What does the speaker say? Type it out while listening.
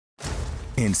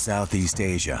In Southeast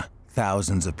Asia,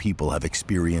 thousands of people have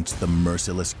experienced the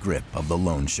merciless grip of the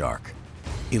loan shark.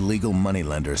 Illegal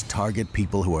moneylenders target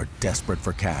people who are desperate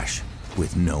for cash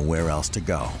with nowhere else to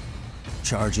go.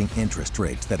 Charging interest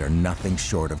rates that are nothing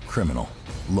short of criminal,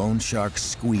 loan sharks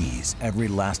squeeze every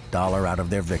last dollar out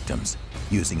of their victims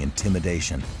using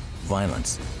intimidation,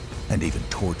 violence, and even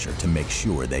torture to make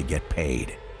sure they get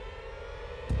paid.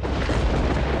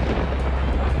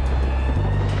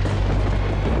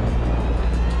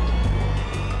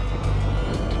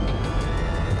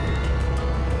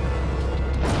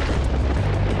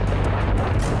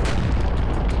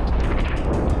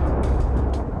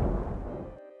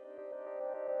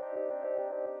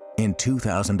 In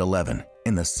 2011,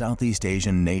 in the Southeast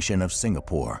Asian nation of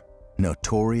Singapore,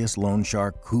 notorious loan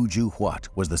shark Khoo Joo Huat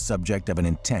was the subject of an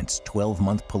intense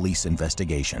 12-month police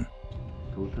investigation.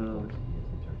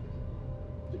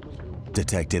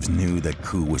 Detectives knew that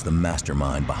Khoo was the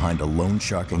mastermind behind a loan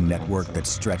sharking network that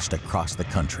stretched across the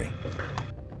country.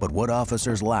 But what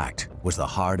officers lacked was the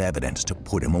hard evidence to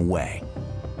put him away.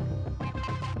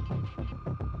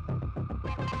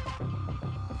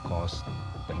 Of course,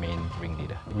 the main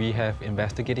ringleader. We have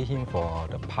investigated him for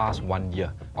the past 1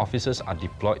 year. Officers are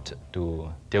deployed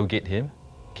to tailgate him,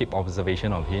 keep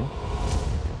observation of him.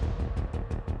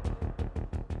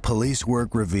 Police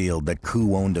work revealed that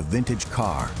Khoo owned a vintage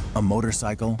car, a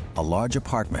motorcycle, a large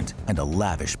apartment, and a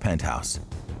lavish penthouse.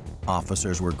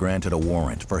 Officers were granted a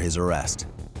warrant for his arrest.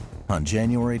 On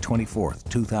January 24,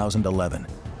 2011,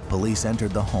 police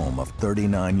entered the home of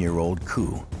 39-year-old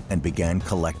Khoo and began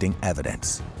collecting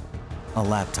evidence. A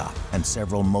laptop and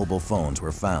several mobile phones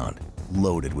were found,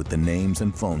 loaded with the names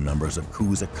and phone numbers of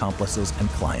Khoo's accomplices and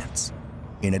clients.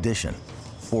 In addition,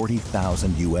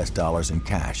 $40,000 in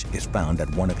cash is found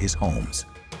at one of his homes.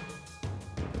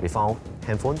 We found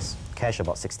handphones, cash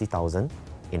about 60,000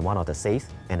 in one of the safe,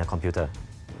 and a computer,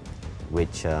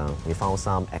 which we found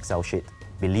some Excel sheet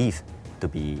believed to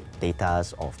be data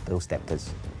of those debtors.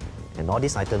 And all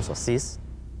these items were seized,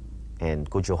 and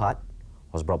Khoo Joo Huat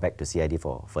was brought back to CID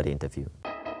for further interview.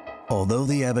 Although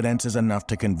the evidence is enough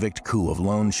to convict Khoo of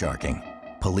loan sharking,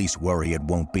 police worry it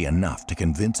won't be enough to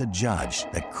convince a judge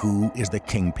that Khoo is the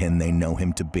kingpin they know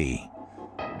him to be.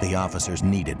 The officers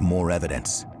needed more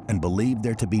evidence and believed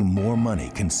there to be more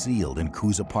money concealed in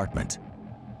Khoo's apartment.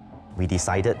 We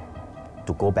decided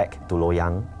to go back to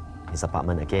Loyang, his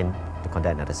apartment again, to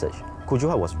conduct another search. Khoo Joo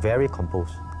Huat was very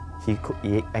composed. He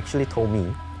actually told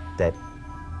me that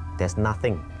there's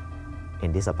nothing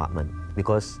in this apartment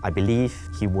because I believe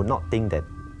he would not think that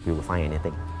we will find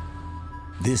anything.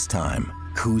 This time,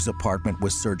 Khoo's apartment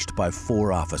was searched by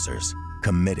 4 officers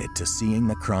committed to seeing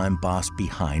the crime boss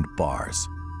behind bars.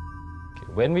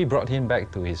 When we brought him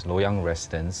back to his Loyang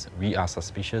residence, we are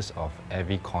suspicious of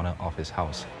every corner of his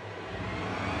house.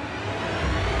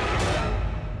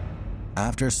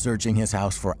 After searching his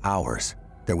house for hours,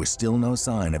 there was still no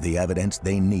sign of the evidence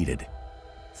they needed.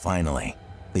 Finally,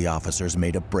 the officers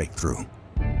made a breakthrough.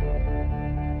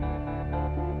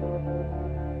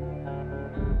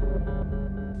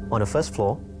 On the first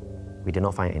floor, we did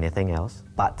not find anything else,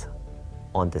 but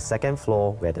on the second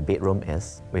floor where the bedroom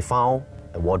is, we found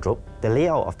a wardrobe. The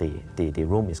layout of the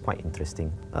room is quite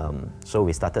interesting. So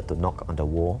we started to knock on the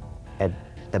wall. At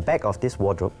the back of this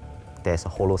wardrobe, there's a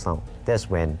hollow sound. That's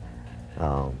when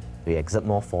we exert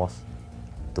more force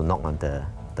to knock on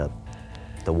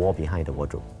the wall behind the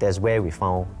wardrobe. That's where we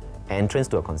found an entrance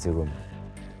to a concealed room.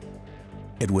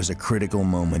 It was a critical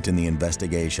moment in the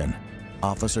investigation.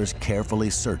 Officers carefully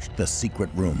searched the secret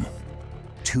room.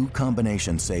 2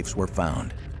 combination safes were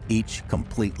found, each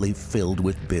completely filled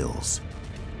with bills.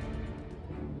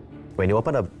 When you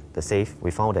open up the safe,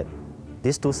 we found that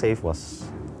these 2 safes was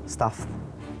stuffed,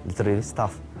 literally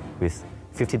stuffed, with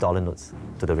 $50 notes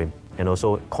to the rim. And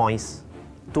also coins,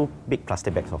 2 big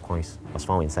plastic bags of coins was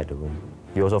found inside the room.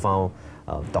 We also found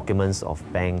documents of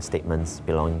bank statements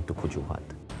belonging to Khoo Joo Huat.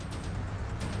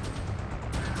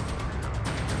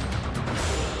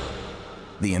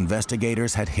 The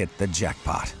investigators had hit the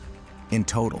jackpot. In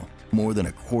total, more than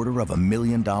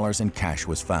 $250,000 in cash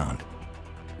was found,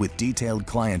 with detailed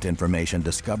client information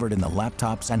discovered in the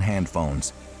laptops and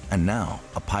handphones, and now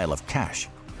a pile of cash.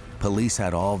 Police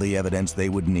had all the evidence they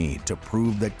would need to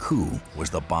prove that Khoo was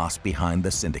the boss behind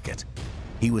the syndicate.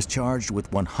 He was charged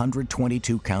with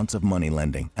 122 counts of money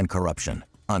lending and corruption.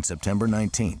 On September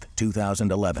 19,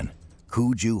 2011,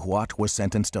 Khoo Joo Huat was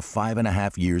sentenced to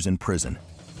 5.5 years in prison,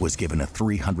 was given a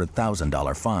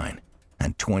 $300,000 fine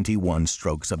and 21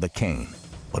 strokes of the cane.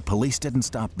 But police didn't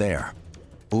stop there.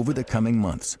 Over the coming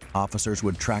months, officers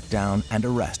would track down and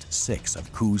arrest 6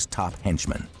 of Khoo's top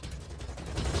henchmen.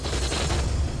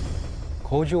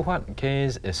 Ho Joo Hwat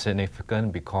case is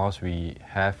significant because we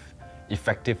have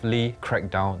effectively cracked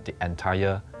down the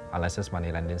entire unlicensed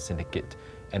money lending syndicate,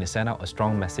 and it sent out a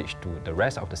strong message to the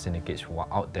rest of the syndicates who are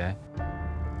out there.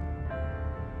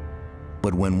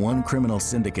 But when one criminal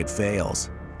syndicate fails,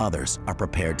 others are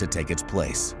prepared to take its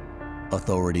place.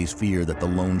 Authorities fear that the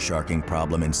loan sharking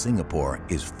problem in Singapore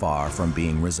is far from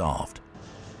being resolved.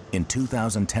 In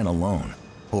 2010 alone,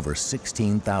 over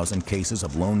 16,000 cases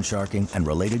of loan sharking and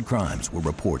related crimes were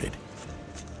reported.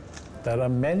 There are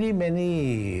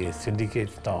many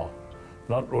syndicates now,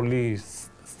 not only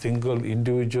single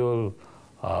individual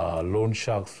loan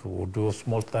sharks who do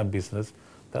small-time business.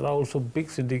 There are also big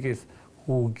syndicates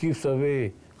who gives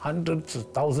away hundreds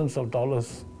of thousands of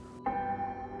dollars.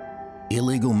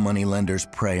 Illegal moneylenders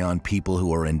prey on people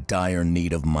who are in dire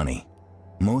need of money.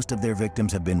 Most of their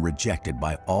victims have been rejected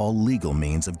by all legal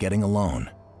means of getting a loan.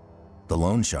 The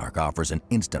loan shark offers an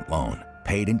instant loan,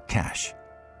 paid in cash,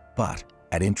 but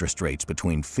at interest rates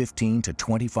between 15 to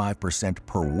 25%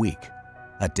 per week.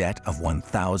 A debt of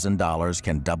 $1,000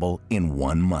 can double in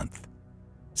 1 month.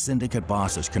 Syndicate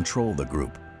bosses control the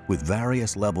group, with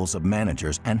various levels of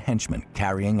managers and henchmen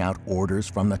carrying out orders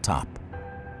from the top.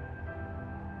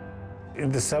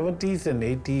 In the 70s and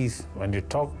 80s, when you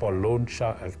talk about loan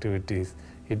shark activities,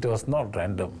 it was not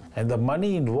random. And the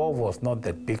money involved was not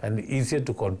that big and easier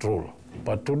to control.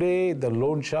 But today, the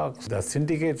loan sharks, the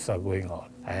syndicates are going on.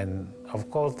 And of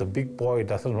course, the big boy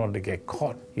doesn't want to get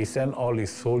caught. He sends all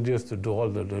his soldiers to do all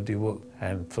the dirty work,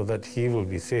 and so that he will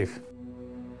be safe.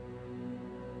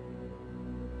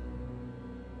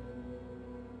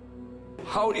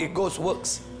 How it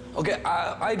works. Okay,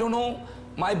 I don't know.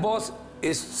 My boss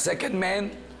is second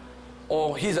man,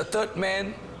 or he's a third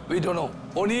man. We don't know.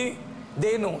 Only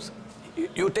they knows.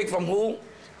 You take from who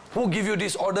give you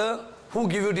this order, who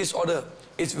give you this order.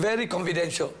 It's very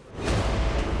confidential.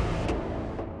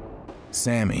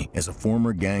 Sammy is a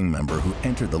former gang member who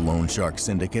entered the loan shark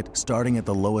syndicate starting at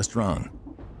the lowest rung.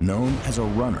 Known as a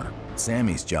runner,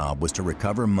 Sammy's job was to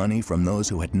recover money from those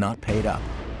who had not paid up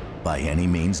by any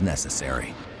means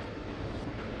necessary.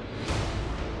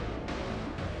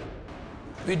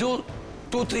 We do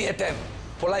 2-3 attempts.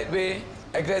 Polite way,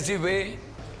 aggressive way,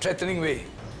 threatening way.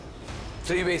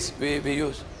 3 ways we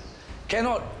use.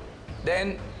 Cannot,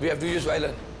 then we have to use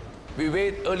violence. We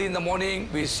wait early in the morning,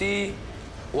 we see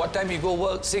what time he go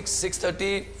work, 6,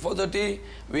 6:30, 4:30,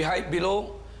 we hide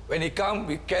below. When he come,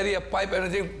 we carry a pipe and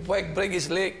everything, break his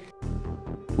leg.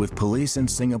 With police in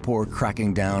Singapore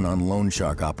cracking down on loan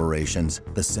shark operations,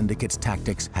 the syndicate's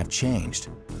tactics have changed.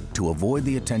 To avoid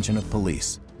the attention of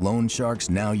police, loan sharks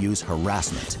now use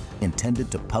harassment intended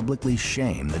to publicly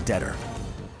shame the debtor.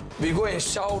 We go and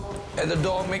shout at the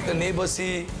door, make the neighbors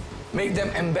see, make them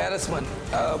embarrassment.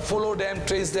 Follow them,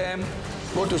 trace them,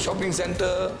 go to shopping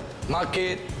center,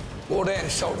 market, go there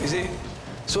and shout, you see.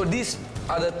 So these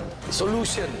are the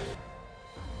solution.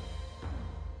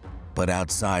 But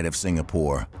outside of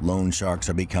Singapore, loan sharks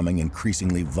are becoming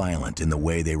increasingly violent in the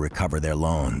way they recover their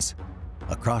loans.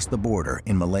 Across the border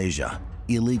in Malaysia,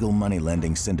 illegal money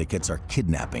lending syndicates are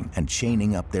kidnapping and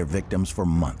chaining up their victims for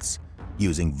months,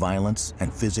 using violence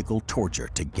and physical torture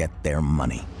to get their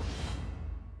money.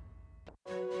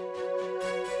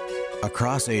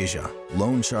 Across Asia,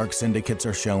 loan shark syndicates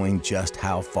are showing just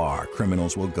how far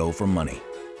criminals will go for money.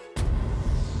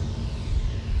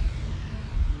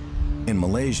 In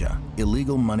Malaysia,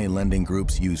 illegal money lending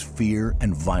groups use fear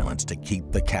and violence to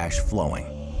keep the cash flowing.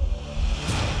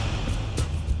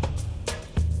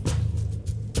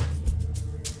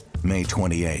 May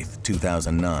 28,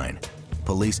 2009,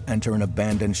 police enter an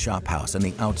abandoned shop house in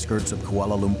the outskirts of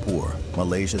Kuala Lumpur,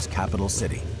 Malaysia's capital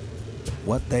city.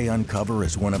 What they uncover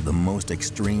is one of the most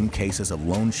extreme cases of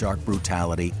loan shark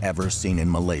brutality ever seen in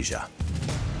Malaysia.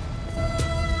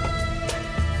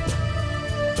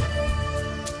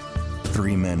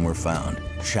 Three men were found,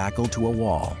 shackled to a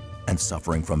wall and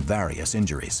suffering from various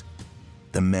injuries.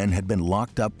 The men had been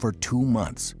locked up for 2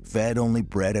 months, fed only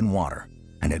bread and water,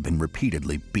 and had been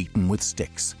repeatedly beaten with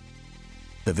sticks.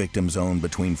 The victims owned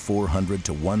between $400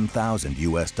 to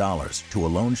 $1,000 to a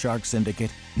loan shark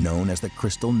syndicate known as the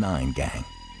Crystal 9 Gang.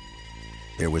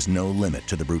 There was no limit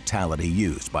to the brutality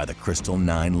used by the Crystal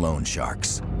 9 loan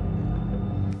sharks.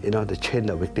 You know, they chain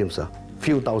the victims,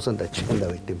 few thousand that chain the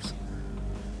victims.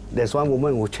 There's one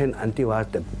woman who chained until I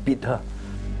had to beat her.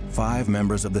 5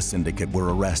 members of the syndicate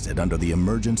were arrested under the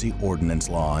emergency ordinance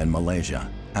law in Malaysia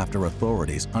after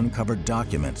authorities uncovered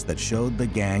documents that showed the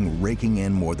gang raking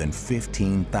in more than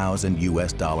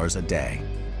 $15,000 a day.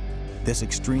 This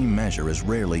extreme measure is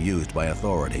rarely used by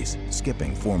authorities,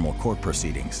 skipping formal court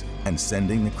proceedings and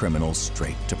sending the criminals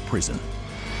straight to prison.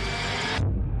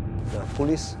 The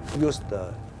police use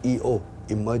the EO,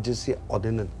 emergency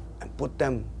ordinance, and put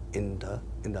them in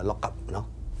the lockup,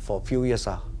 for a few years.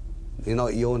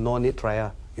 EO no need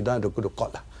trial. You don't have to go to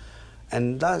court.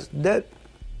 And that,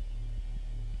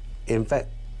 in fact,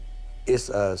 is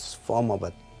a form of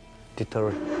a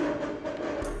deterrent.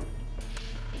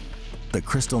 The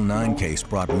Crystal 9 case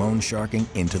brought loan sharking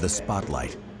into the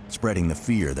spotlight, spreading the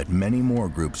fear that many more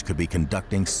groups could be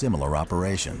conducting similar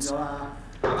operations.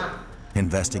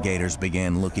 Investigators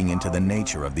began looking into the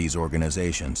nature of these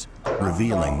organizations,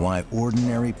 revealing why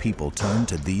ordinary people turn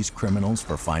to these criminals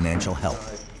for financial help.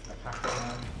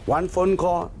 One phone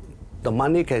call, the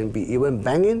money can be even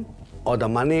banking, or the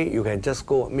money you can just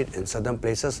go meet in certain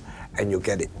places and you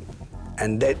get it.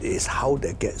 And that is how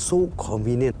they get so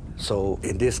convenient. So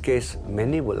in this case,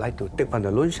 many would like to take on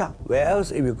the loan shark.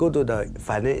 Whereas if you go to the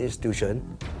financial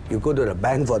institution, you go to the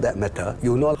bank for that matter,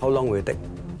 you know how long it will take.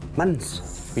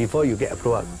 Months before you get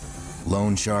approved.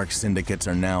 Loan shark syndicates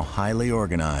are now highly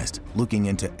organized, looking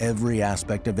into every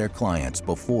aspect of their clients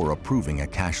before approving a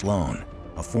cash loan.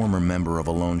 A former member of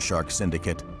a loan shark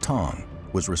syndicate, Tong,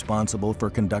 was responsible for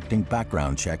conducting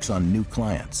background checks on new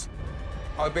clients.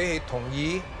 我俾佢同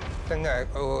意，真係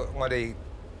我哋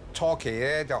初期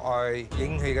咧就愛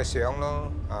影佢嘅相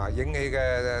咯，影佢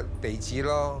嘅地址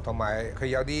咯，同埋佢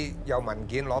有文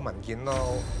件攞文件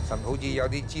咯，甚至好似有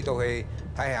啲知道佢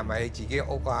睇係咪自己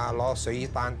屋啊，攞水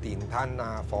單、電單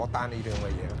啊、火單呢啲咁嘅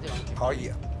嘢，可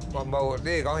以。冇你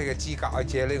哋講佢嘅資格去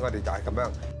借呢，我哋就係咁樣。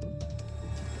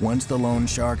Once the loan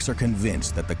sharks are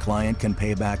convinced that the client can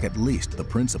pay back at least the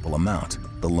principal amount,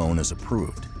 the loan is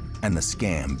approved, and the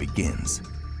scam begins.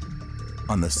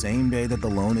 On the same day that the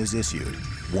loan is issued,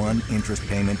 one interest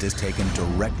payment is taken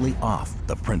directly off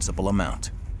the principal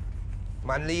amount.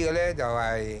 Monthly 嘅咧就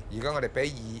係，如果我哋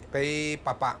俾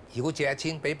800，如果借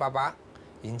1000俾800，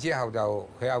然之後就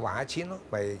佢又還1000咯，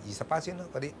咪28%咯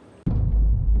嗰啲。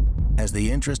As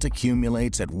the interest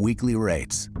accumulates at weekly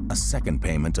rates, a second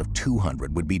payment of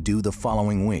 $200 would be due the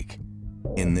following week.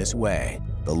 In this way,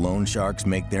 the loan sharks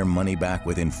make their money back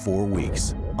within 4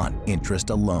 weeks on interest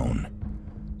alone.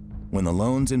 When the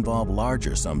loans involve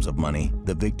larger sums of money,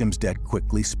 the victim's debt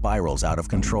quickly spirals out of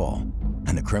control,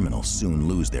 and the criminals soon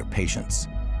lose their patience.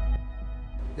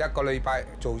 一個禮拜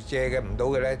做借嘅唔到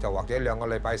嘅咧，就或者2個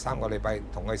禮拜、3個禮拜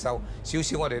同佢收，少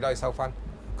少我哋都係收翻。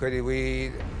佢哋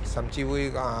會甚至會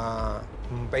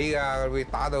唔俾啊，會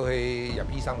打到去入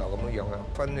醫生樓咁樣啊。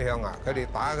分享啊，佢哋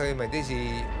打佢咪啲是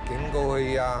警告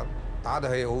佢啊，打到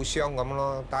佢好傷咁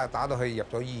咯，打到佢入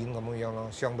咗醫院咁樣咯，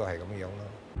傷到係咁樣咯。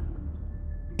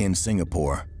In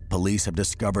Singapore, police have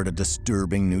discovered a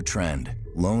disturbing new trend.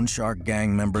 Loan shark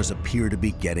gang members appear to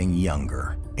be getting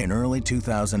younger. In early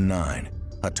 2009,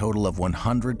 a total of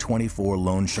 124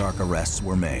 loan shark arrests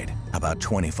were made. About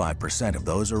 25% of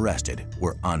those arrested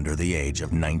were under the age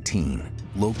of 19.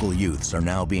 Local youths are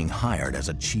now being hired as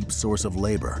a cheap source of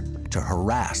labor to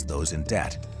harass those in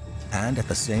debt, and at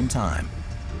the same time,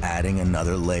 adding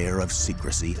another layer of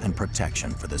secrecy and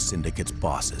protection for the syndicate's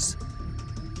bosses.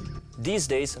 These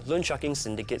days, loan sharking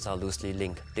syndicates are loosely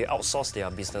linked. They outsource their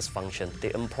business function.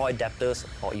 They employ debtors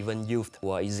or even youth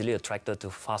who are easily attracted to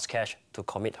fast cash to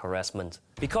commit harassment.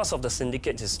 Because of the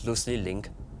syndicate is loosely linked,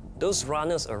 those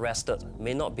runners arrested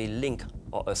may not be linked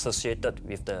or associated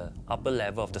with the upper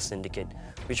level of the syndicate,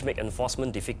 which make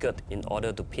enforcement difficult in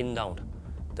order to pin down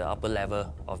the upper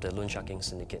level of the loan sharking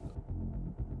syndicate.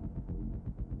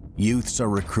 Youths are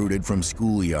recruited from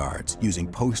schoolyards using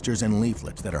posters and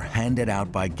leaflets that are handed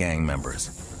out by gang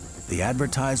members. The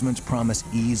advertisements promise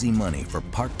easy money for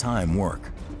part-time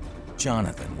work.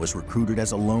 Jonathan was recruited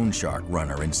as a loan shark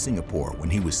runner in Singapore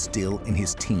when he was still in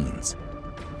his teens.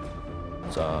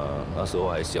 那时候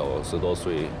还小，10多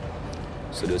岁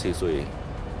，16、17岁，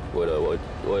为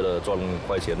了赚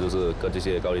快钱，就是跟这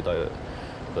些高利贷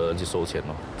的人去收钱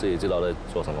咯。自己知道在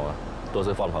做什么，都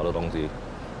是犯法的东西。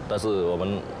但是我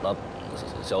们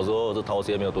小时候是偷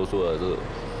些没有读书的，是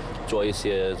做一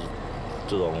些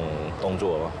这种动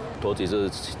作嘛。头几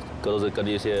次都是跟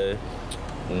一些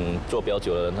做比较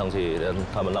久的人上去，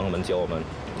他们让他们教我们，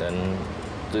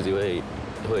自己会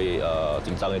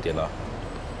紧张一点啦。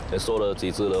收了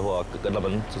几次的话，跟他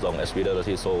们这种 SB 的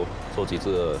去收几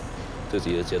次，自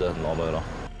己也觉得很 normal 咯。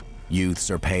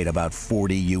Youths are paid about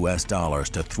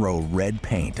 $40 to throw red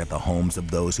paint at the homes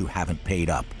of those who haven't paid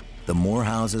up. The more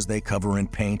houses they cover in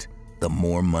paint, the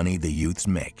more money the youths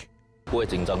make. 不会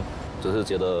紧张，只是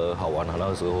觉得好玩啊。那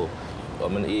个时候，我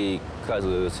们一开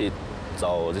始去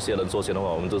找这些人收钱的话，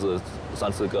我们就是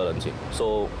3、4个人去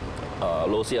收，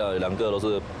楼下2个都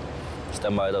是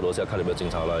standby 在楼下看有没有警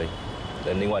察来。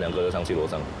另外2个就上去楼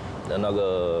上，那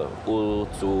个屋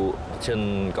主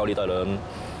欠高利贷的人，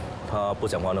他不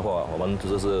想还的话，我们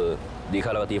就是离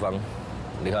开那个地方，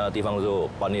离开那个地方就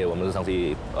半夜我们就上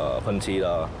去喷漆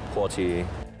啦、泼漆。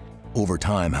Over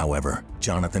time, however,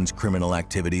 Jonathan's criminal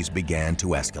activities began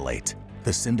to escalate.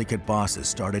 The syndicate bosses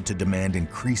started to demand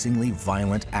increasingly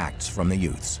violent acts from the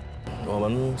youths. 我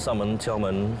们上门敲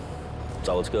门，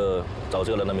找这个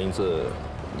人的名字，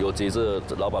有几次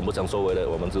老板不想收回的，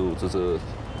我们就是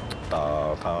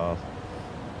打他，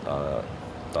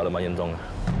打得蛮严重的。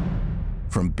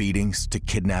From beatings to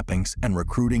kidnappings and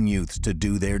recruiting youths to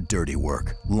do their dirty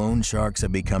work, loan sharks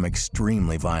have become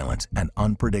extremely violent and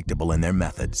unpredictable in their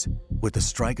methods. With the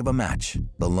strike of a match,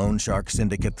 the loan shark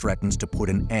syndicate threatens to put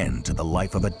an end to the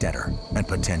life of a debtor and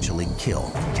potentially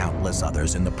kill countless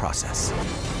others in the process.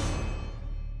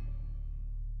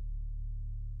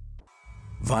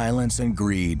 Violence and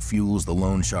greed fuels the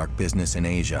loan shark business in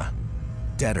Asia.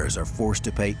 Debtors are forced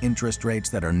to pay interest rates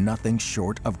that are nothing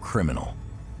short of criminal.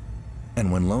 And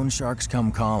when loan sharks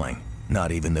come calling,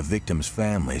 not even the victims'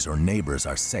 families or neighbors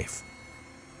are safe.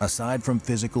 Aside from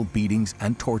physical beatings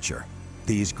and torture,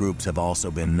 these groups have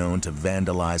also been known to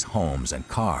vandalize homes and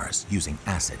cars using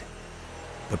acid.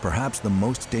 But perhaps the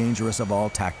most dangerous of all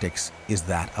tactics is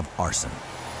that of arson.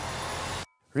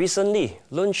 Recently,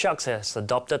 loan sharks has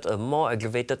adopted a more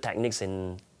aggravated techniques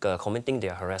in committing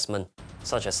their harassment,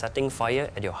 such as setting fire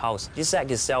at your house. This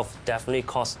act itself definitely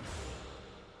causes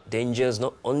dangers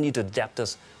not only to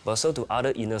debtors, but also to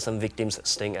other innocent victims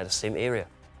staying at the same area.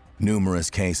 Numerous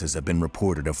cases have been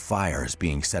reported of fires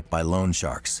being set by loan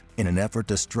sharks in an effort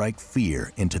to strike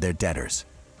fear into their debtors.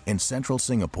 In central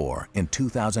Singapore in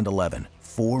 2011,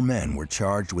 4 men were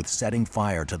charged with setting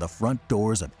fire to the front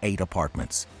doors of 8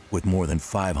 apartments. With more than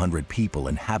 500 people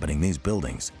inhabiting these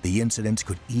buildings, the incidents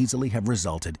could easily have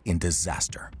resulted in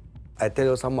disaster. I tell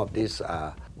you some of these,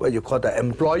 what you call the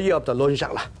employee of the loan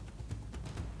shark.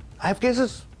 I have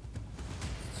cases,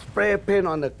 spray paint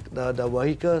on the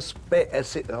vehicle, spray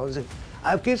acid, and all this.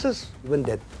 I have cases when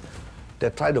they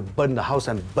try to burn the house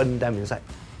and burn them inside.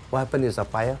 What happened is a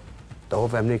fire, the whole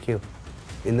family killed,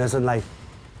 innocent life.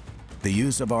 The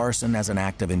use of arson as an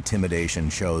act of intimidation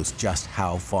shows just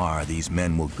how far these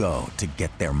men will go to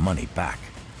get their money back.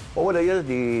 Over the years,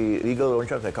 the legal loan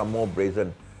sharks have become more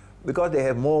brazen because they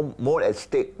have more at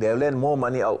stake. They have lent more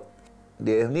money out.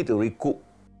 They need to recoup.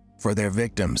 For their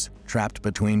victims, trapped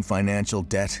between financial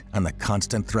debt and the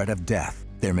constant threat of death,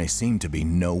 there may seem to be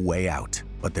no way out.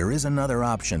 But there is another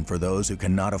option for those who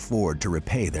cannot afford to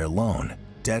repay their loan.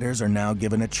 Debtors are now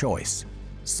given a choice: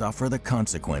 suffer the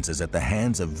consequences at the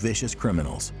hands of vicious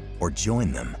criminals, or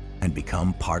join them and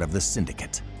become part of the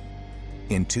syndicate.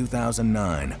 In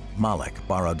 2009, Malik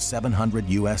borrowed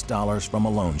 $700 from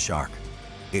a loan shark.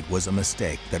 It was a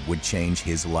mistake that would change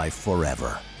his life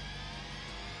forever.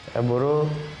 I borrowed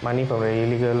money from an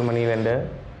illegal money lender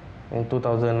in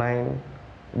 2009,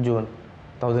 June,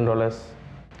 $1,000.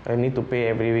 I need to pay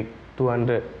every week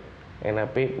 $200, and I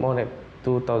paid more than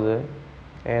 $2,000.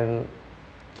 And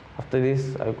after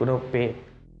this, I could not pay.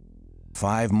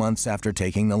 5 months after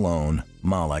taking the loan,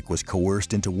 Malik was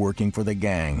coerced into working for the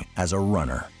gang as a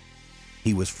runner.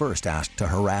 He was first asked to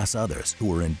harass others who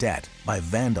were in debt by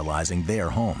vandalizing their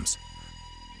homes.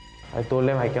 I told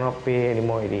them I cannot pay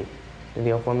anymore already.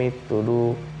 They offered me to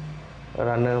do a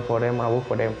runner for them, I work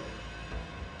for them.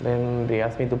 Then they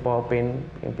asked me to pour paint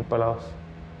in people's house,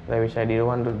 which I didn't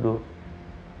want to do.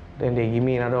 Then they give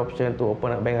me another option to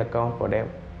open a bank account for them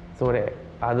so that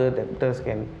other debtors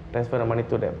can transfer the money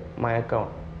to my account.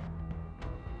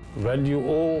 When you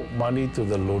owe money to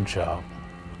the loan shark,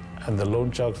 and the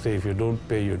loan shark says, if you don't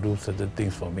pay, you do certain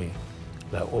things for me,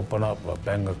 like open up a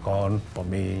bank account for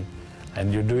me,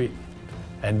 and you do it,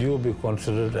 and you will be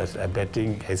considered as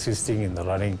assisting in the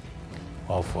running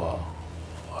of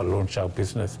a loan shark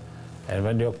business. And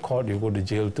when you're caught, you go to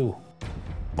jail too.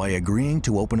 By agreeing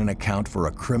to open an account for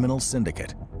a criminal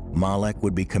syndicate, Malik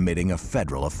would be committing a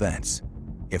federal offense.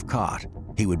 If caught,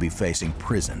 he would be facing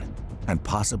prison and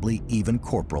possibly even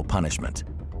corporal punishment.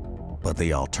 But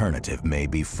the alternative may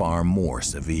be far more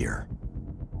severe.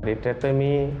 They threatened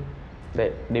me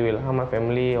that they will harm my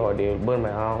family or they will burn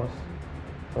my house.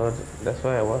 So that's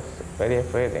why I was very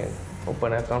afraid and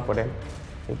opened an account for them.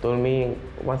 They told me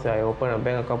once I open a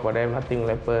bank account for them, nothing will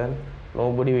happen.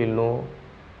 Nobody will know.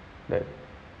 That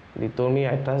they told me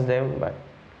I trust them, but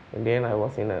in the end I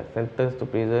was in a sentence to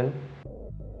prison.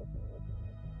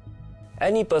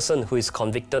 Any person who is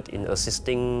convicted in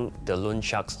assisting the loan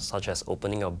sharks, such as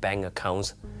opening of bank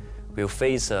accounts, will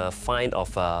face a fine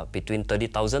of between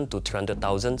 30,000 to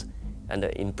 300,000 and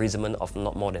the imprisonment of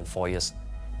not more than 4 years.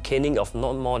 Caning of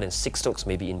not more than 6 strokes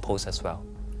may be imposed as well.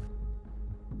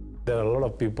 There are a lot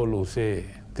of people who say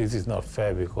this is not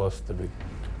fair because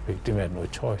Victim had no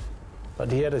choice.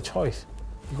 But he had a choice.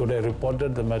 He could have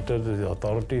reported the matter to the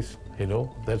authorities. You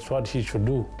know, that's what he should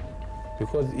do.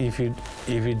 Because if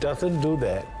he doesn't do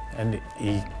that and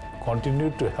he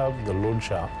continued to help the loan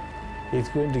shark, he's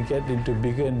going to get into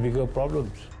bigger and bigger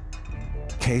problems.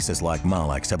 Cases like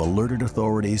Malek's have alerted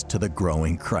authorities to the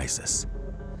growing crisis.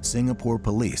 Singapore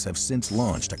police have since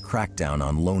launched a crackdown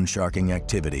on loan sharking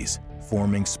activities,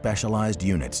 forming specialized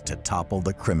units to topple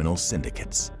the criminal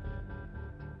syndicates.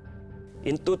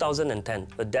 In 2010,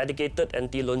 a dedicated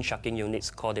anti-loan sharking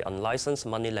unit called the Unlicensed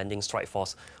Money Lending Strike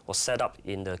Force was set up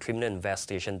in the Criminal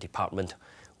Investigation Department,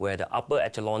 where the upper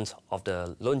echelons of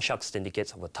the loan shark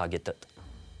syndicates were targeted.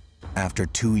 After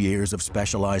 2 years of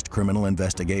specialized criminal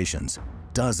investigations,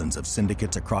 dozens of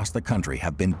syndicates across the country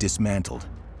have been dismantled.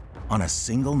 On a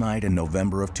single night in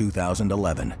November of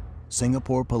 2011,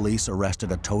 Singapore police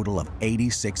arrested a total of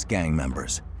 86 gang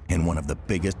members in one of the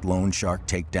biggest loan shark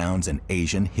takedowns in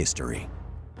Asian history.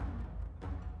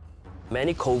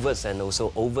 Many coverts and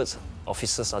also overt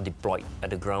officers are deployed at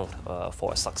the ground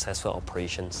for successful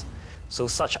operations. So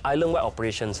such island-wide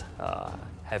operations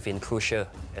have been crucial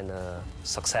and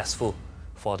successful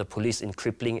for the police in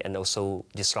crippling and also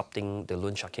disrupting the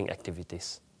loan sharking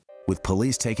activities. With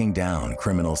police taking down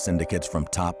criminal syndicates from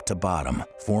top to bottom,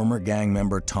 former gang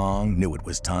member Tong knew it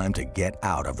was time to get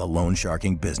out of the loan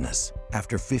sharking business.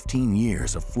 After 15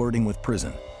 years of flirting with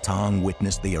prison, Tong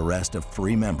witnessed the arrest of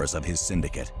 3 members of his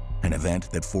syndicate, an event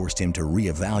that forced him to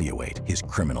reevaluate his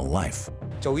criminal life.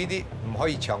 做呢啲唔可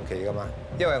以長期㗎嘛，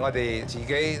因為我哋自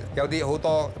己有啲好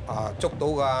多捉到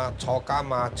㗎坐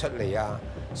監啊出嚟啊，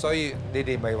所以你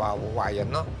哋咪話壞人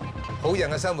咯。好人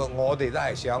嘅生活我哋都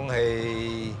係想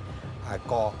去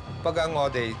過，不過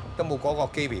我哋都冇嗰個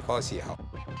機會嗰個時候。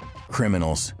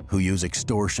Criminals who use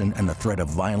extortion and the threat of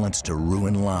violence to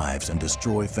ruin lives and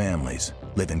destroy families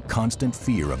live in constant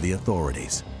fear of the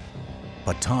authorities.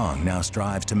 But Tong now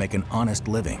strives to make an honest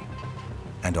living.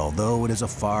 And although it is a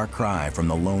far cry from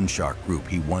the loan shark group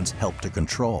he once helped to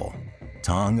control,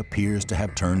 Tong appears to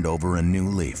have turned over a new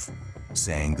leaf,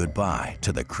 saying goodbye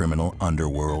to the criminal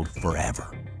underworld forever.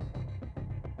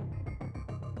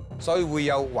 所以會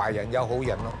有壞人有好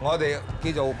人咯。我哋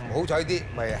叫做唔好彩啲，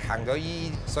咪行咗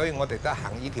所以我哋都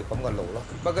行呢條咁嘅路咯。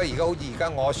不過而家好似而家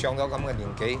我上咗咁嘅年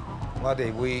紀，我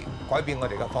哋會改變我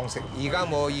哋嘅方式。而家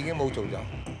已經冇做咗。